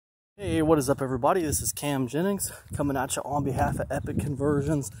Hey, what is up everybody? This is Cam Jennings coming at you on behalf of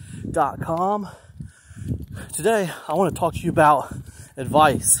EpicConversions.com. Today, I want to talk to you about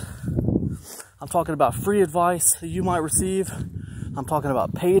advice. I'm talking about free advice that you might receive. I'm talking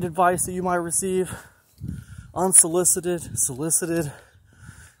about paid advice that you might receive. Unsolicited, solicited,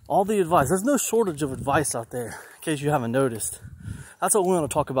 all the advice. There's no shortage of advice out there, in case you haven't noticed. That's what we want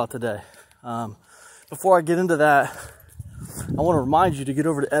to talk about today. Before I get into that, I want to remind you to get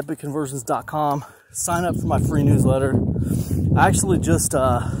over to EpicConversions.com, sign up for my free newsletter. I actually just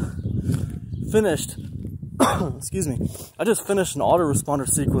finished, excuse me, I just finished an autoresponder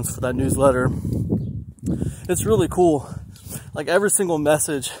sequence for that newsletter. It's really cool. Like every single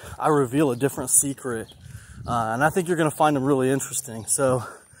message, I reveal a different secret, and I think you're going to find them really interesting. So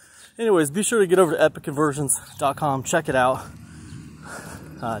anyways, be sure to get over to EpicConversions.com, check it out.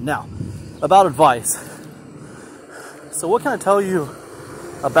 Now, about advice. So what can I tell you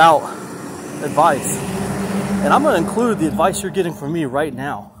about advice? And I'm going to include the advice you're getting from me right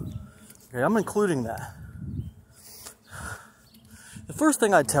now. Okay, I'm including that. The first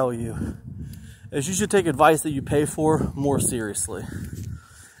thing I tell you is you should take advice that you pay for more seriously.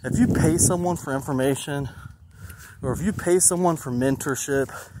 If you pay someone for information, or if you pay someone for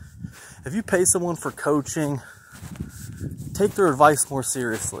mentorship, if you pay someone for coaching, take their advice more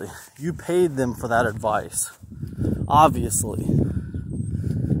seriously. You paid them for that advice. Obviously.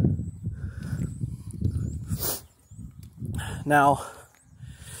 Now,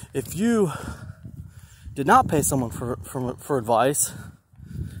 if you did not pay someone for advice,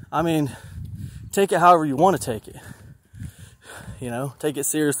 I mean, take it however you want to take it. You know, take it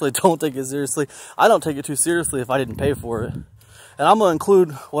seriously, don't take it seriously. I don't take it too seriously if I didn't pay for it. And I'm going to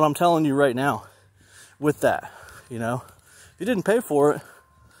include what I'm telling you right now with that, you know. If you didn't pay for it,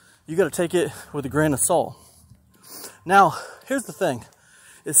 you got to take it with a grain of salt. Now, here's the thing.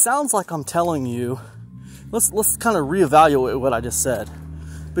 It sounds like I'm telling you, let's kind of reevaluate what I just said.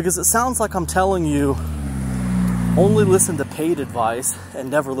 Because it sounds like I'm telling you only listen to paid advice and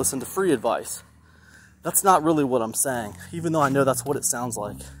never listen to free advice. That's not really what I'm saying, even though I know that's what it sounds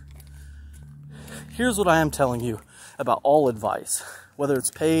like. Here's what I am telling you about all advice, whether it's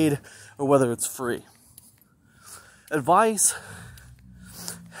paid or whether it's free. Advice,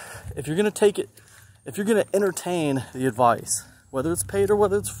 if you're going to take it, if you're going to entertain the advice, whether it's paid or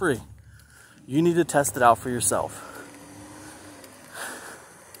whether it's free, you need to test it out for yourself.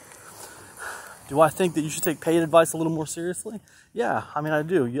 Do I think that you should take paid advice a little more seriously? Yeah, I mean, I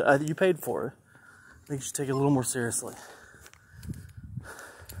do. You paid for it. I think you should take it a little more seriously.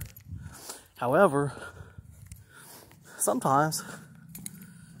 However, sometimes,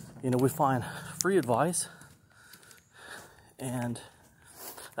 you know, we find free advice, and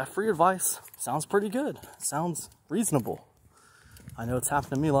that free advice sounds pretty good. It sounds reasonable. I know it's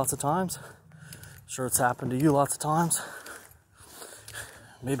happened to me lots of times. I'm sure it's happened to you lots of times.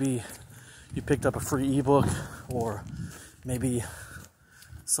 Maybe you picked up a free ebook, or maybe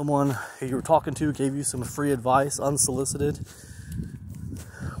someone who you were talking to gave you some free advice, unsolicited.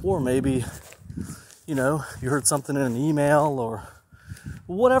 Or maybe, you know, you heard something in an email, or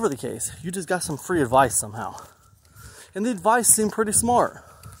whatever the case. You just got some free advice somehow. And the advice seemed pretty smart.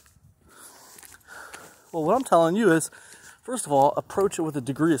 Well, what I'm telling you is, first of all, approach it with a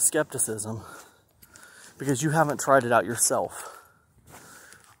degree of skepticism, because you haven't tried it out yourself.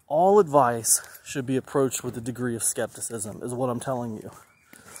 All advice should be approached with a degree of skepticism, is what I'm telling you.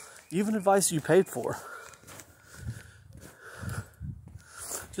 Even advice you paid for.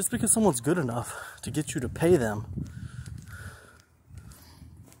 Just because someone's good enough to get you to pay them,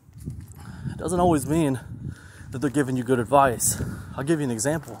 doesn't always mean that they're giving you good advice. I'll give you an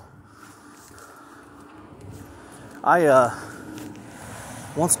example. I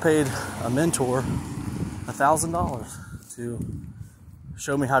once paid a mentor $1,000 to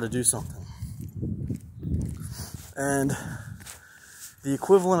show me how to do something. And the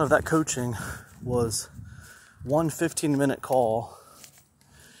equivalent of that coaching was one 15-minute call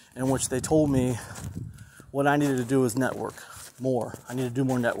in which they told me what I needed to do was network more. I needed to do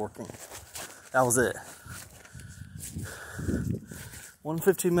more networking. That was it. One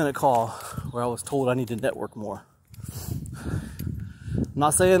 15-minute call where I was told I need to network more. I'm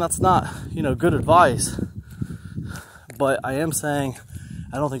not saying that's not, you know, good advice, but I am saying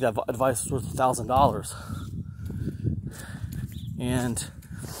I don't think that advice is worth $1,000. And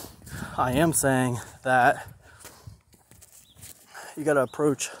I am saying that you got to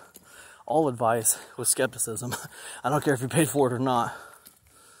approach all advice with skepticism. I don't care if you paid for it or not.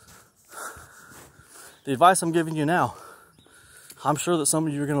 The advice I'm giving you now, I'm sure that some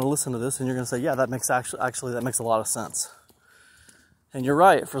of you are going to listen to this and you're going to say, yeah, that makes actually that makes a lot of sense. And you're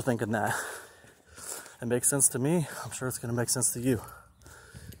right for thinking that. It makes sense to me. I'm sure it's going to make sense to you.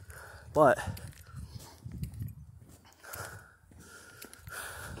 But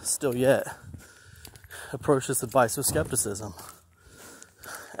still yet, approach this advice with skepticism.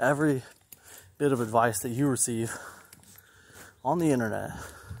 Every bit of advice that you receive on the internet,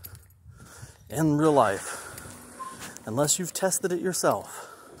 in real life, unless you've tested it yourself,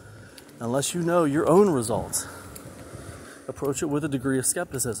 unless you know your own results, approach it with a degree of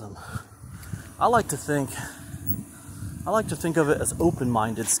skepticism. I like to think of it as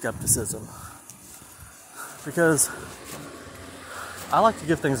open-minded skepticism, because I like to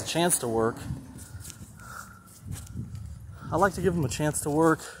give things a chance to work. I like to give them a chance to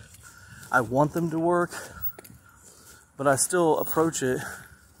work. I want them to work, but I still approach it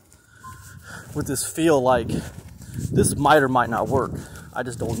with this feel like this might or might not work. I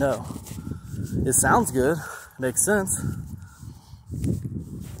just don't know. It sounds good, makes sense.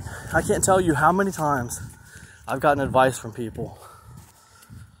 I can't tell you how many times I've gotten advice from people.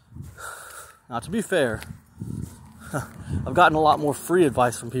 Now, to be fair, I've gotten a lot more free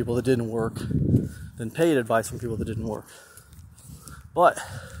advice from people that didn't work than paid advice from people that didn't work. But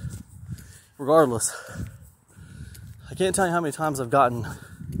regardless, I can't tell you how many times I've gotten,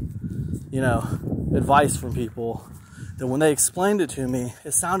 advice from people that when they explained it to me,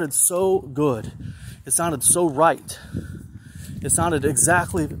 it sounded so good. It sounded so right. It sounded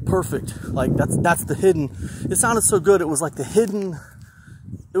exactly perfect. Like that's the hidden. It sounded so good. It was like the hidden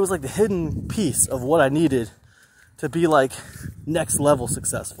piece of what I needed to be like next level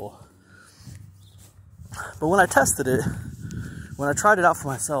successful. But when I tested it, when I tried it out for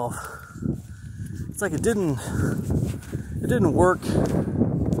myself, it's like it didn't work.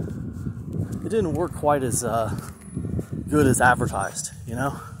 It didn't work quite as good as advertised,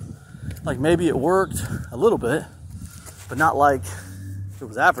 Like maybe it worked a little bit, but not like it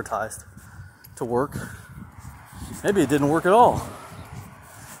was advertised to work. Maybe it didn't work at all.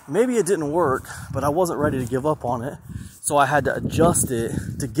 Maybe it didn't work, but I wasn't ready to give up on it, so I had to adjust it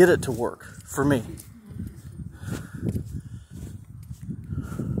to get it to work for me.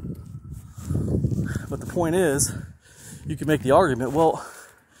 But the point is, you can make the argument, well,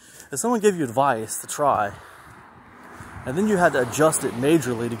 if someone gave you advice to try, and then you had to adjust it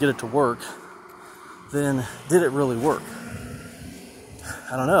majorly to get it to work, then did it really work?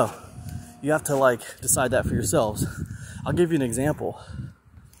 I don't know. You have to decide that for yourselves. I'll give you an example.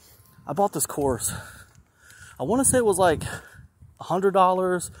 I bought this course. I want to say it was like $100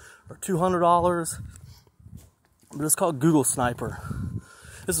 or $200, but it's called Google Sniper.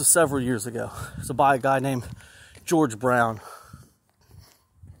 This was several years ago. It's by a guy named George Brown.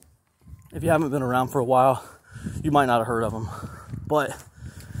 If you haven't been around for a while, you might not have heard of him. But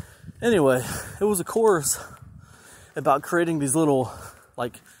anyway, it was a course about creating these little,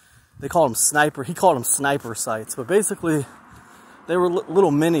 they called them sniper. He called them sniper sites, but basically they were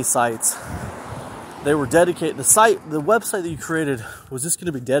little mini sites. They were dedicated. The website that you created was just going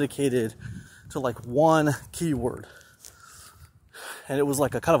to be dedicated to one keyword, and it was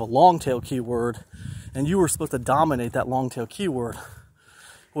like a kind of a long tail keyword, and you were supposed to dominate that long tail keyword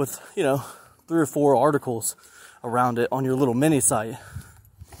with 3 or 4 articles around it on your little mini site,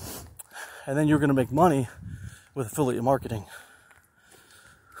 and then you're going to make money with affiliate marketing.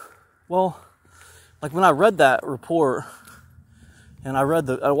 Well, when I read that report and I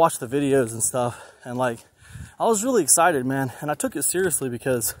watched the videos and stuff, and I was really excited, man, and I took it seriously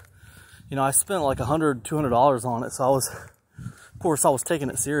because I spent $100, $200 on it, so I was taking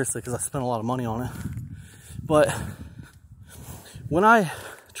it seriously because I spent a lot of money on it. But when I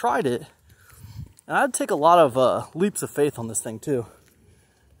tried it, and I had to take a lot of leaps of faith on this thing too,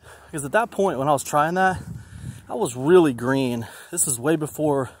 because at that point when I was trying that, I was really green. This is way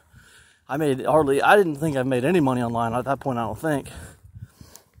before I didn't think I made any money online at that point, I don't think.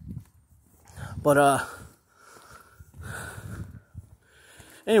 But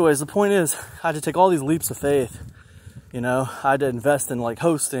anyways, the point is, I had to take all these leaps of faith. I had to invest in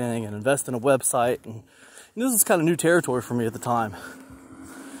hosting and invest in a website, and this is kind of new territory for me at the time.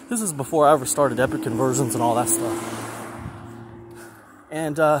 This is before I ever started Epic Conversions and all that stuff.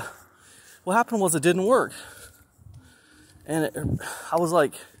 And what happened was it didn't work. And I was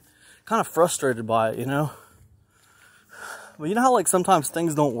kind of frustrated by it, But you know how sometimes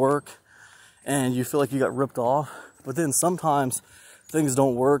things don't work and you feel like you got ripped off? But then sometimes things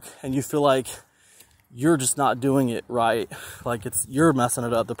don't work and you feel like you're just not doing it right. You're messing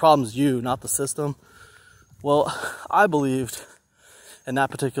it up. The problem's you, not the system. Well, I believed in that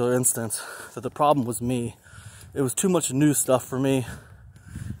particular instance that the problem was me. It was too much new stuff for me.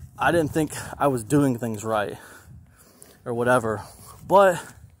 I didn't think I was doing things right or whatever. But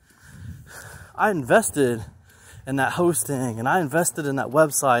I invested in that hosting, and I invested in that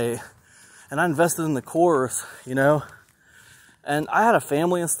website, and I invested in the course, you know. And I had a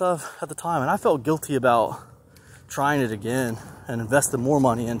family and stuff at the time, and I felt guilty about trying it again and investing more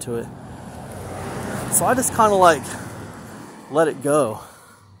money into it. So I just kind of like let it go.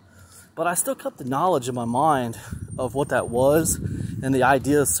 But I still kept the knowledge in my mind of what that was and the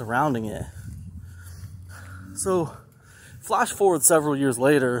ideas surrounding it. So flash forward several years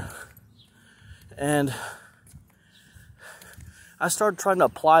later, and I started trying to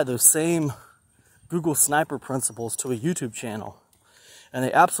apply those same Google Sniper principles to a YouTube channel, and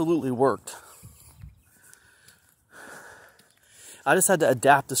they absolutely worked. I just had to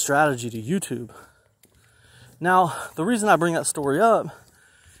adapt the strategy to YouTube. Now, the reason I bring that story up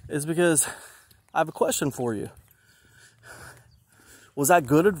is because I have a question for you. Was that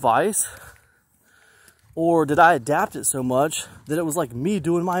good advice? Or did I adapt it so much that it was like me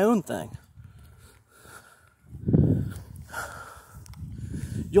doing my own thing?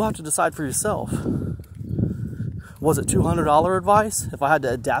 You'll have to decide for yourself. Was it $200 advice if I had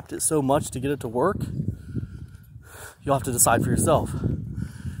to adapt it so much to get it to work? You'll have to decide for yourself.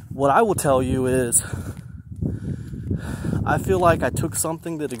 What I will tell you is, I feel like I took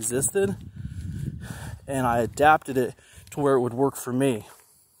something that existed and I adapted it to where it would work for me.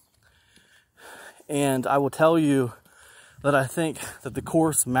 And I will tell you that I think that the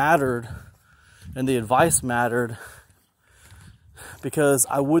course mattered and the advice mattered, because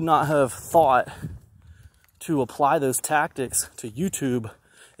I would not have thought to apply those tactics to YouTube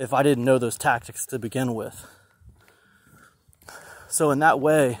if I didn't know those tactics to begin with. So in that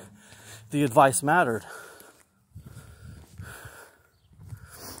way, the advice mattered.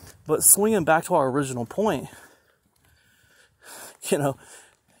 But swinging back to our original point, you know,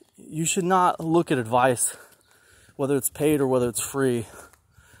 you should not look at advice, whether it's paid or whether it's free,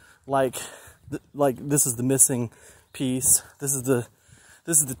 like this is the missing piece. This is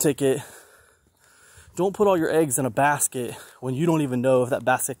the ticket. Don't put all your eggs in a basket when you don't even know if that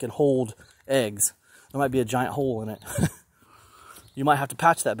basket can hold eggs. There might be a giant hole in it. You might have to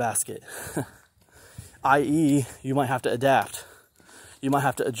patch that basket. i.e., you might have to adapt. You might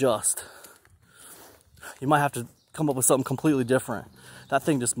have to adjust. You might have to come up with something completely different. That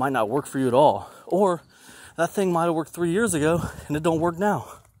thing just might not work for you at all. Or that thing might have worked 3 years ago and it don't work now.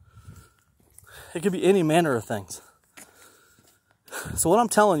 It could be any manner of things. So what I'm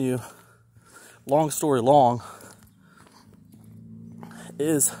telling you, long story long,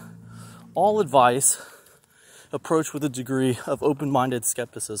 is all advice approached with a degree of open-minded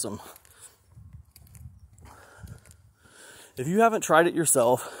skepticism. If you haven't tried it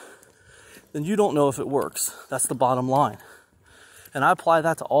yourself, then you don't know if it works. That's the bottom line. And I apply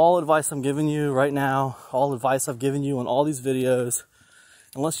that to all advice I'm giving you right now, all advice I've given you on all these videos.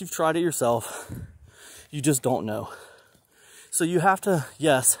 Unless you've tried it yourself, you just don't know. So you have to,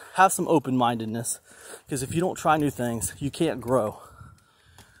 yes, have some open-mindedness, because if you don't try new things, you can't grow.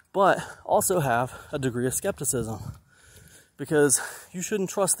 But also have a degree of skepticism, because you shouldn't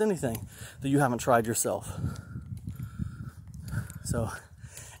trust anything that you haven't tried yourself. So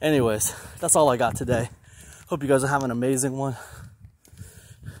anyways, that's all I got today. Hope you guys are having an amazing one.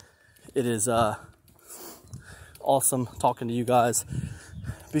 It is awesome talking to you guys.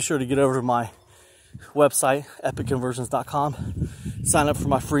 Be sure to get over to my website, epicconversions.com. Sign up for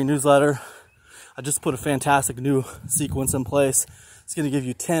my free newsletter. I just put a fantastic new sequence in place. It's going to give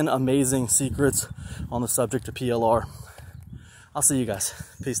you 10 amazing secrets on the subject of PLR. I'll see you guys.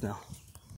 Peace now.